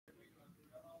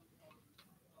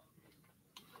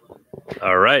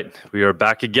All right, we are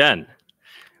back again.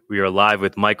 We are live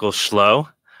with Michael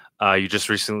Schloe. You just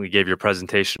recently gave your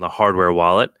presentation on the hardware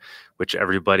wallet, which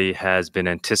everybody has been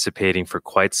anticipating for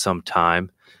quite some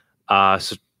time.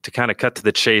 So to kind of cut to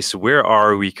the chase, where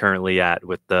are we currently at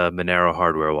with the Monero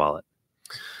hardware wallet?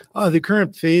 The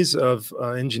current phase of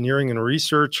engineering and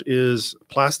research is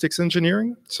plastics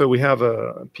engineering. So we have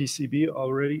a PCB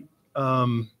already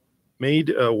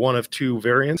made, one of two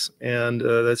variants, and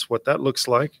that's what that looks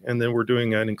like. And then we're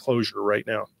doing an enclosure right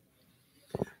now.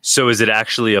 So is it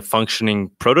actually a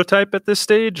functioning prototype at this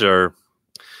stage, or?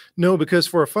 No, because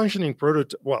for a functioning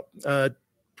prototype,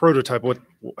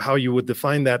 how you would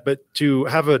define that, but to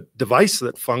have a device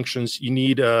that functions, you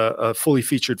need a fully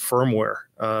featured firmware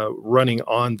running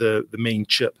on the main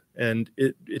chip, and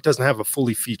it doesn't have a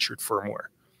fully featured firmware.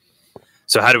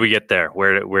 So how do we get there?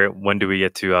 When do we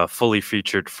get to a fully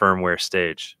featured firmware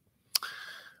stage?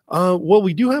 Well,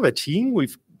 we do have a team.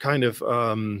 We've kind of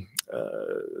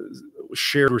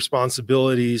shared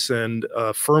responsibilities, and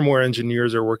firmware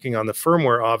engineers are working on the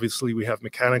firmware. Obviously, we have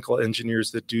mechanical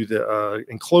engineers that do the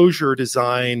enclosure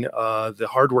design. The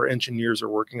hardware engineers are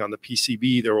working on the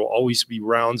PCB. There will always be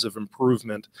rounds of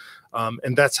improvement.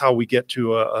 And that's how we get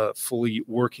to a fully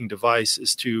working device,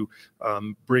 is to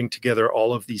bring together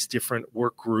all of these different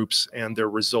work groups and their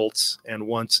results. And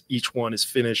once each one is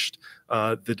finished,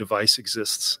 the device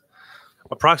exists.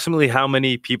 Approximately how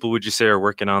many people would you say are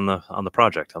working on the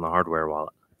project, on the hardware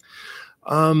wallet?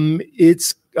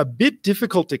 It's a bit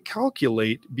difficult to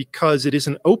calculate because it is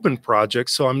an open project.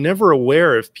 So I'm never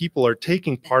aware if people are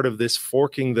taking part of this,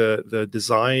 forking the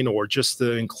design or just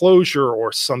the enclosure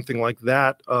or something like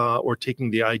that, or taking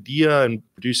the idea and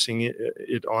producing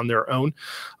it on their own.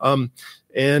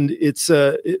 And it's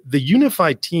the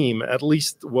unified team, at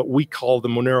least what we call the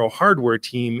Monero hardware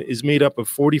team, is made up of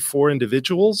 44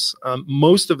 individuals.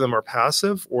 Most of them are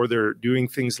passive, or they're doing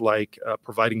things like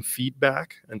providing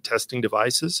feedback and testing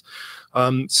devices.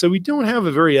 So we don't have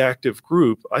a very active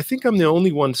group. I think I'm the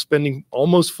only one spending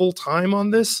almost full time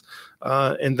on this.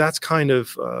 And that's kind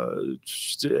of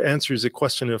answers the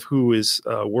question of who is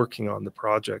working on the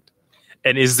project.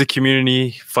 And is the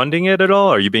community funding it at all?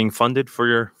 Are you being funded for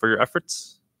your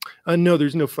efforts? No,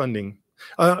 there's no funding.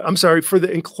 I'm sorry, for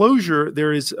the enclosure,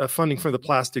 there is funding for the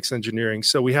plastics engineering.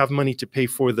 So we have money to pay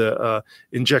for the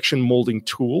injection molding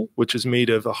tool, which is made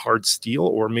of a hard steel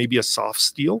or maybe a soft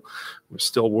steel. We're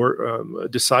still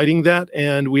deciding that.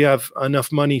 And we have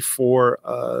enough money for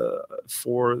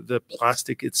the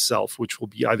plastic itself, which will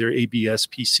be either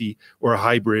ABS-PC or a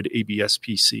hybrid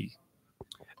ABS-PC.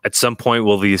 At some point,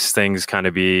 will these things kind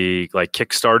of be like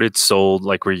kickstarted, sold,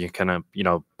 like where you kind of,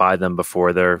 buy them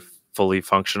before they're fully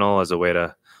functional as a way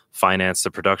to finance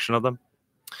the production of them?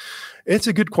 It's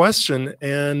a good question.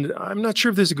 And I'm not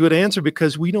sure if there's a good answer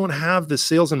because we don't have the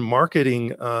sales and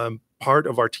marketing part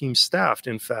of our team staffed,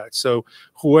 in fact. So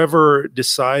whoever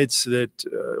decides that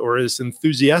or is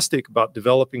enthusiastic about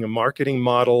developing a marketing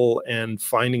model and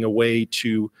finding a way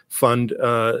to fund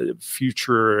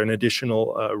future and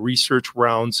additional research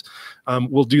rounds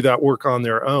will do that work on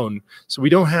their own. So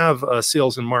we don't have a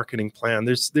sales and marketing plan.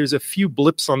 There's a few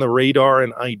blips on the radar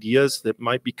and ideas that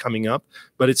might be coming up,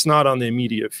 but it's not on the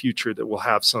immediate future that we'll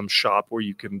have some shop where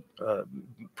you can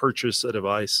purchase a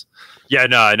device. Yeah,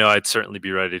 no, I know I'd certainly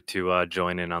be ready to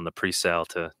join in on the pre-sale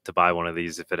to buy one of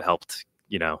these if it helped,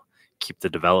 keep the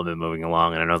development moving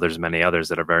along. And I know there's many others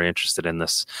that are very interested in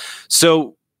this.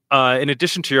 So in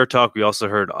addition to your talk, we also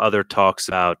heard other talks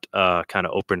about kind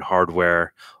of open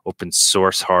hardware, open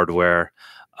source hardware.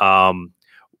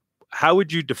 How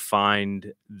would you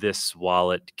define this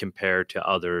wallet compared to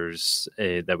others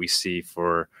that we see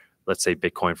for, let's say,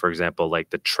 Bitcoin, for example, like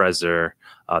the Trezor,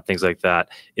 things like that?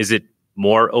 Is it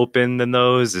more open than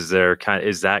those? Is that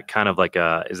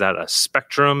a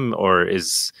spectrum, or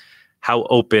how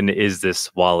open is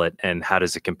this wallet and how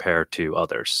does it compare to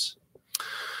others?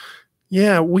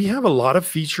 Yeah, we have a lot of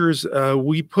features.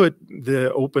 We put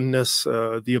the openness,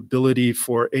 the ability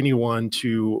for anyone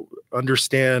to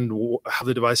understand how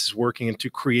the device is working and to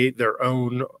create their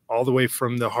own, all the way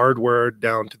from the hardware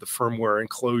down to the firmware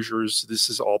enclosures. This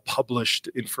is all published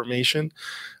information.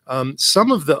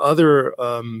 Some of the other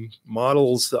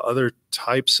models, the other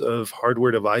types of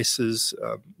hardware devices,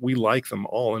 we like them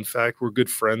all. In fact, we're good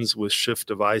friends with Shift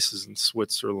Devices in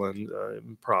Switzerland,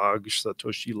 in Prague,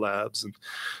 Satoshi Labs, and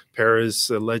Paris,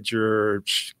 Ledger,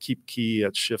 KeepKey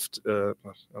at Shapeshift,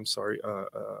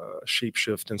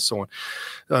 and so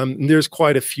on. There's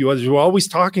quite a few others. We're always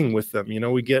talking with them.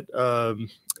 We get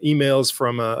emails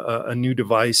from a new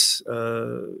device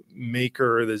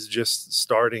maker that's just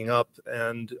starting up,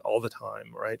 and all the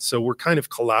time, right? So we're kind of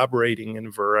collaborating in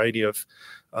a variety of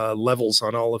levels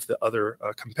on all of the other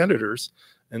competitors.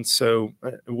 And so,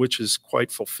 which is quite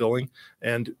fulfilling.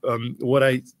 And what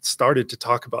I started to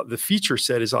talk about, the feature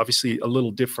set is obviously a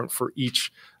little different for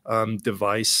each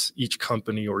device, each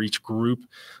company, or each group.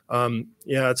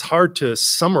 It's hard to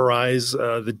summarize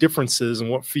the differences and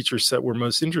what feature set we're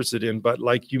most interested in. But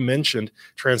like you mentioned,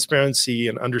 transparency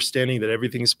and understanding that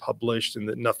everything's published and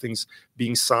that nothing's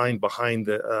being signed behind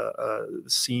the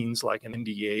scenes, like an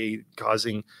NDA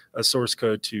causing a source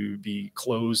code to be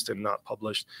closed and not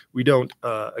published. We don't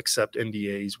accept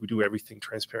NDAs. We do everything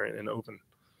transparent and open.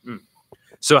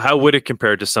 So how would it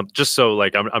compare to some, just so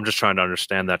like, I'm just trying to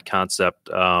understand that concept,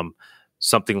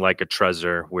 something like a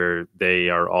Trezor where they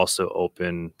are also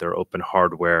open, they're open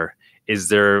hardware. Is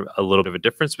there a little bit of a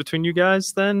difference between you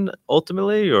guys then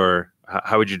ultimately, or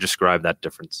how would you describe that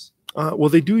difference? Well,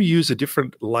 they do use a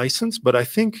different license, but I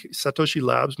think Satoshi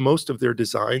Labs, most of their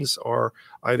designs are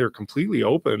either completely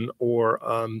open or,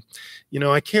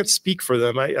 I can't speak for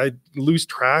them. I lose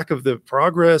track of the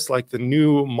progress, like the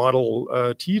new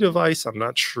Model T device. I'm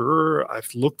not sure. I've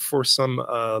looked for some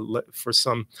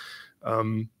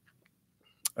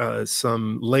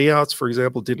layouts, for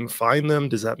example, didn't find them.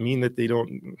 Does that mean that they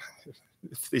don't?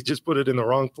 If they just put it in the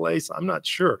wrong place, I'm not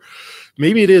sure.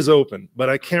 Maybe it is open, but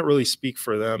I can't really speak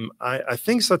for them. I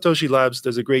think Satoshi Labs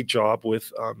does a great job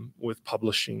with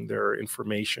publishing their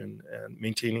information and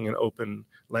maintaining an open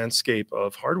landscape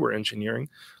of hardware engineering.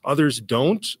 Others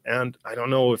don't, and I don't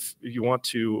know if you want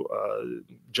to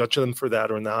judge them for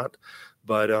that or not.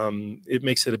 But it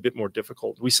makes it a bit more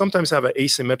difficult. We sometimes have an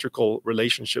asymmetrical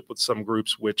relationship with some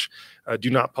groups which do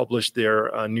not publish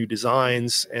their new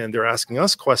designs, and they're asking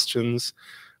us questions.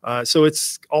 So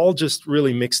it's all just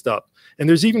really mixed up. And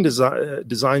there's even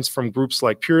designs from groups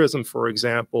like Purism, for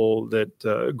example,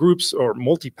 that groups, or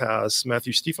Multipass,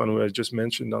 Matthew Stefan, who I just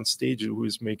mentioned on stage, who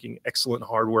is making excellent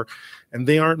hardware. And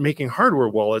they aren't making hardware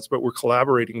wallets, but we're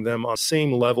collaborating them on the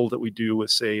same level that we do with,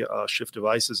 say, Shift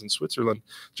Devices in Switzerland,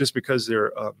 just because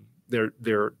their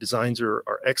designs are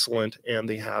excellent and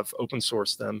they have open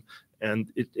sourced them.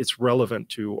 And it's relevant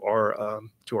to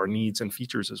our needs and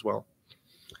features as well.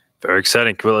 Very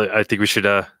exciting. Well, I think we should...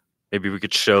 maybe we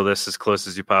could show this as close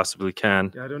as you possibly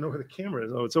can. Yeah, I don't know where the camera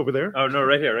is. Oh, it's over there? Oh, no,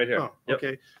 right here. Oh, yep.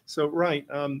 Okay. So, right.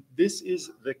 This is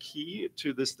the key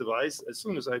to this device. As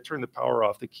soon as I turn the power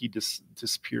off, the key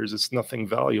disappears. It's nothing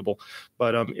valuable.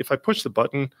 But if I push the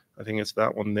button, I think it's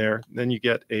that one there, then you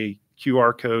get a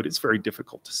QR code. It's very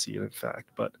difficult to see it, in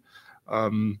fact. But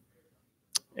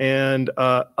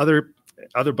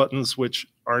other buttons which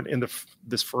aren't in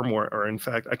this firmware are, in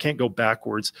fact, I can't go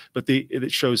backwards, but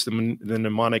it shows the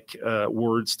mnemonic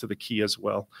words to the key as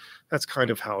well. That's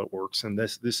kind of how it works. And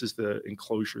this is the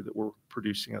enclosure that we're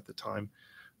producing at the time.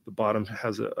 The bottom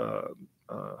has a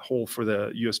hole for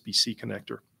the USB-C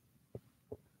connector.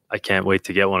 I can't wait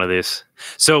to get one of these.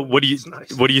 So what do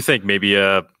you think? Maybe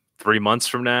 3 months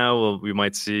from now, we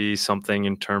might see something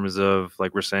in terms of,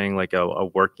 like we're saying, like a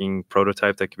working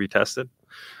prototype that could be tested?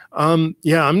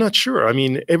 Yeah, I'm not sure. I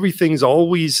mean, everything's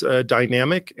always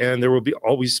dynamic, and there will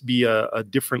always be a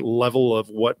different level of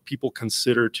what people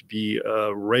consider to be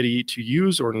ready to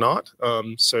use or not.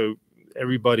 So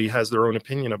everybody has their own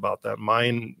opinion about that.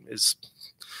 Mine is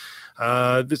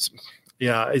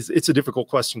it's a difficult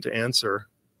question to answer.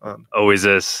 Always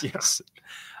is. Yes.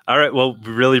 All right. Well,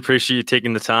 we really appreciate you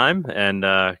taking the time and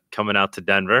coming out to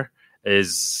Denver.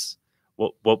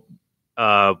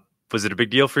 Was it a big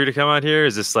deal for you to come out here?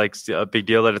 Is this like a big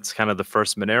deal that it's kind of the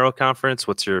first Monero conference?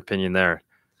 What's your opinion there?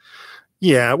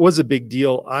 Yeah, it was a big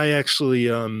deal. I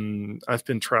actually, I've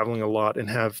been traveling a lot and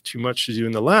have too much to do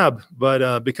in the lab,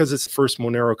 but because it's the first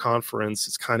Monero conference,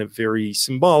 it's kind of very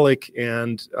symbolic,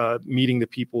 and meeting the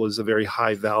people is a very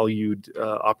high valued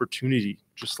opportunity,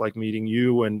 just like meeting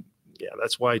you. And yeah,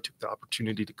 that's why I took the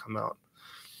opportunity to come out.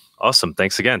 Awesome.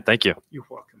 Thanks again. Thank you. You're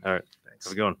welcome. All right. Thanks.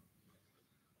 How's it going?